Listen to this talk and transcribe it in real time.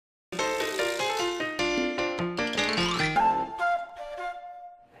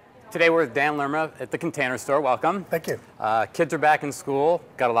Today we're with Dan Lerma at the Container Store. Welcome. Thank you. Kids are back in school.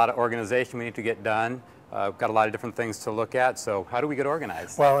 Got a lot of organization we need to get done. Got a lot of different things to look at. So how do we get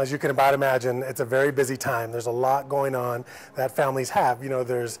organized? Well, as you can about imagine, it's a very busy time. There's a lot going on that families have. You know,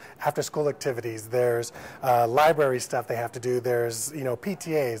 there's after-school activities. There's library stuff they have to do. There's, you know,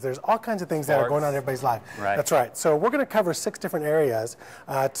 PTAs. There's all kinds of things that are going on in everybody's life. Right. That's right. So we're going to cover 6 different areas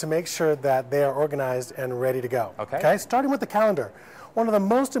to make sure that they are organized and ready to go. Okay. Starting with the calendar. One of the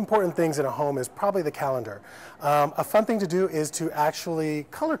most important things in a home is probably the calendar. A fun thing to do is to actually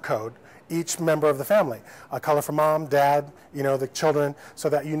color code each member of the family. A color for mom, dad, you know, the children, so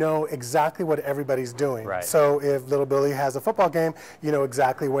that you know exactly what everybody's doing. Right. So if little Billy has a football game, you know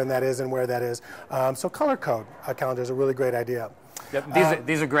exactly when that is and where that is. So color code a calendar is a really great idea. Yep,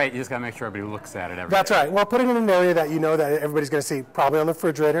 these are great. You just got to make sure everybody looks at it every That's day. right. Well, put it in an area that you know that everybody's going to see. Probably on the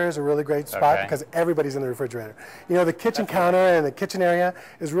refrigerator is a really great spot because everybody's in the refrigerator. You know, the kitchen counter and the kitchen area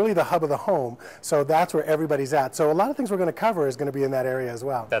is really the hub of the home. So that's where everybody's at. So a lot of things we're going to cover is going to be in that area as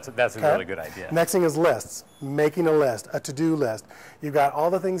well. That's a really good idea. Next thing is lists. Making a list, a to-do list. You've got all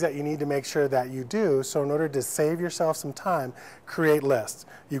the things that you need to make sure that you do. So in order to save yourself some time, create lists.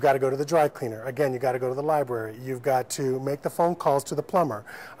 You've got to go to the dry cleaner. Again, you've got to go to the library. You've got to make the phone calls to the plumber,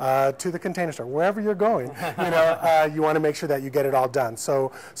 to the Container Store, wherever you're going. You know, you want to make sure that you get it all done.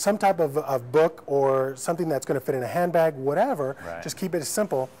 So some type of book or something that's going to fit in a handbag, whatever, just keep it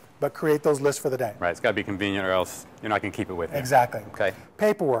simple, but create those lists for the day. Right, it's got to be convenient or else you're not going to keep it with you. Exactly. Okay.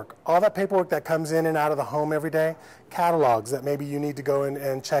 Paperwork, all that paperwork that comes in and out of the home every day, catalogs that maybe you need to go in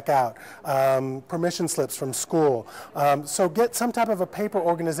and check out, permission slips from school. So get some type of a paper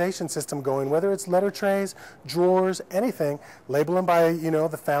organization system going, whether it's letter trays, drawers, anything, label them by, you know,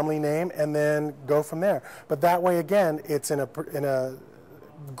 the family name and then go from there. But that way, again, it's in a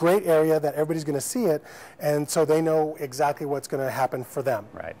great area that everybody's going to see it, and so they know exactly what's going to happen for them.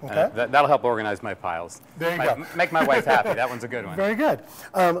 Right. Okay? That'll help organize my piles. There you go. Make my wife happy. That one's a good one. Very good.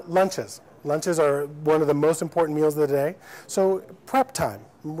 Lunches. Lunches are one of the most important meals of the day. So prep time.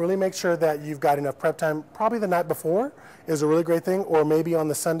 Really make sure that you've got enough prep time. Probably the night before is a really great thing, or maybe on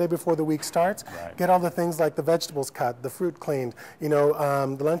the Sunday before the week starts. Right. Get all the things like the vegetables cut, the fruit cleaned, you know,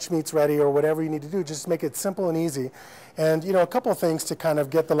 the lunch meat's ready, or whatever you need to do. Just make it simple and easy. And, you know, a couple of things to kind of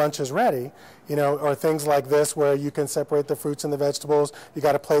get the lunches ready, you know, or things like this where you can separate the fruits and the vegetables. You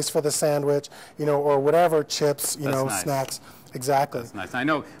got a place for the sandwich, you know, or whatever, chips, you know, snacks. Exactly. That's nice. I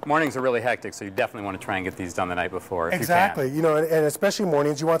know mornings are really hectic, so you definitely want to try and get these done the night before if exactly. you can. You know, and especially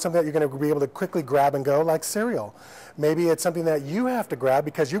mornings, you want something that you're going to be able to quickly grab and go, like cereal. Maybe it's something that you have to grab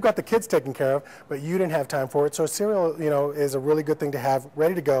because you've got the kids taken care of, but you didn't have time for it. So cereal, you know, is a really good thing to have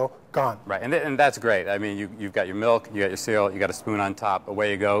ready to go, gone. Right, and that's great. I mean, you've got your milk, you got your cereal, you got a spoon on top.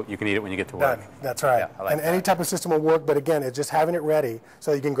 Away you go. You can eat it when you get to work. Done. That's right. Yeah, I like and any type of system will work, but again, it's just having it ready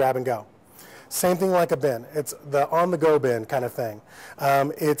so you can grab and go. Same thing like a bin. It's the on-the-go bin kind of thing.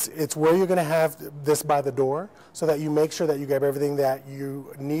 It's where you're going to have this by the door so that you make sure that you grab everything that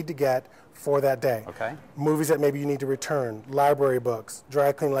you need to get for that day. Okay. Movies that maybe you need to return, library books,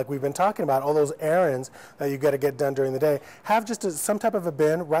 dry clean like we've been talking about, all those errands that you got to get done during the day. Have just some type of a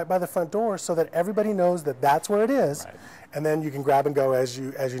bin right by the front door so that everybody knows that that's where it is, and then you can grab and go as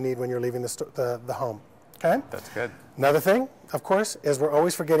you need when you're leaving the home. Okay? That's good. Another thing, of course, is we're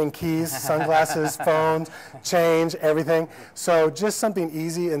always forgetting keys, sunglasses, phones, change, everything. So just something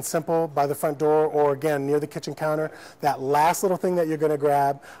easy and simple by the front door or, again, near the kitchen counter. That last little thing that you're going to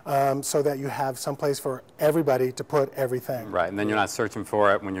grab so that you have someplace for everybody to put everything. Right, and then you're not searching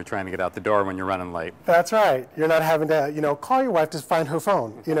for it when you're trying to get out the door when you're running late. That's right. You're not having to, you know, call your wife to find her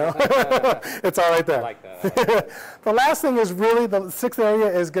phone, you know. It's all right there. I like that. The last thing is really the 6th area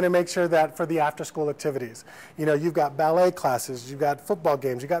is going to make sure that for the after-school activities, you know, you've got ballet classes, you've got football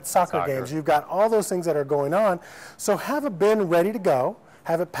games, you've got soccer games, you've got all those things that are going on. So have a bin ready to go.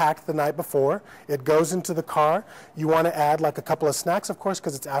 Have it packed the night before. It goes into the car. You want to add like a couple of snacks, of course,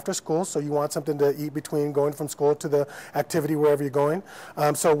 because it's after school, so you want something to eat between going from school to the activity wherever you're going.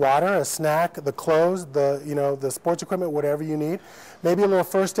 So water, a snack, the clothes, the sports equipment, whatever you need. Maybe a little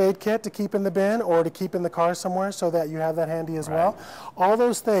first aid kit to keep in the bin or to keep in the car somewhere so that you have that handy as well. All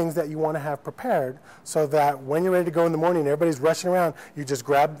those things that you want to have prepared so that when you're ready to go in the morning, everybody's rushing around, you just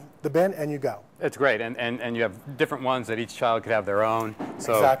grab the bin and you go. It's great, and you have different ones that each child could have their own.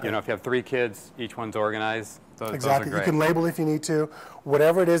 So, you know, if you have 3 kids, each one's organized. Those are great. You can label if you need to.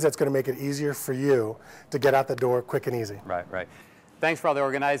 Whatever it is that's going to make it easier for you to get out the door quick and easy. Right, right. Thanks for all the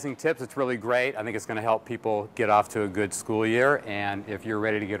organizing tips. It's really great. I think it's going to help people get off to a good school year. And if you're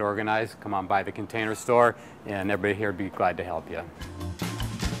ready to get organized, come on by the Container Store, and everybody here would be glad to help you.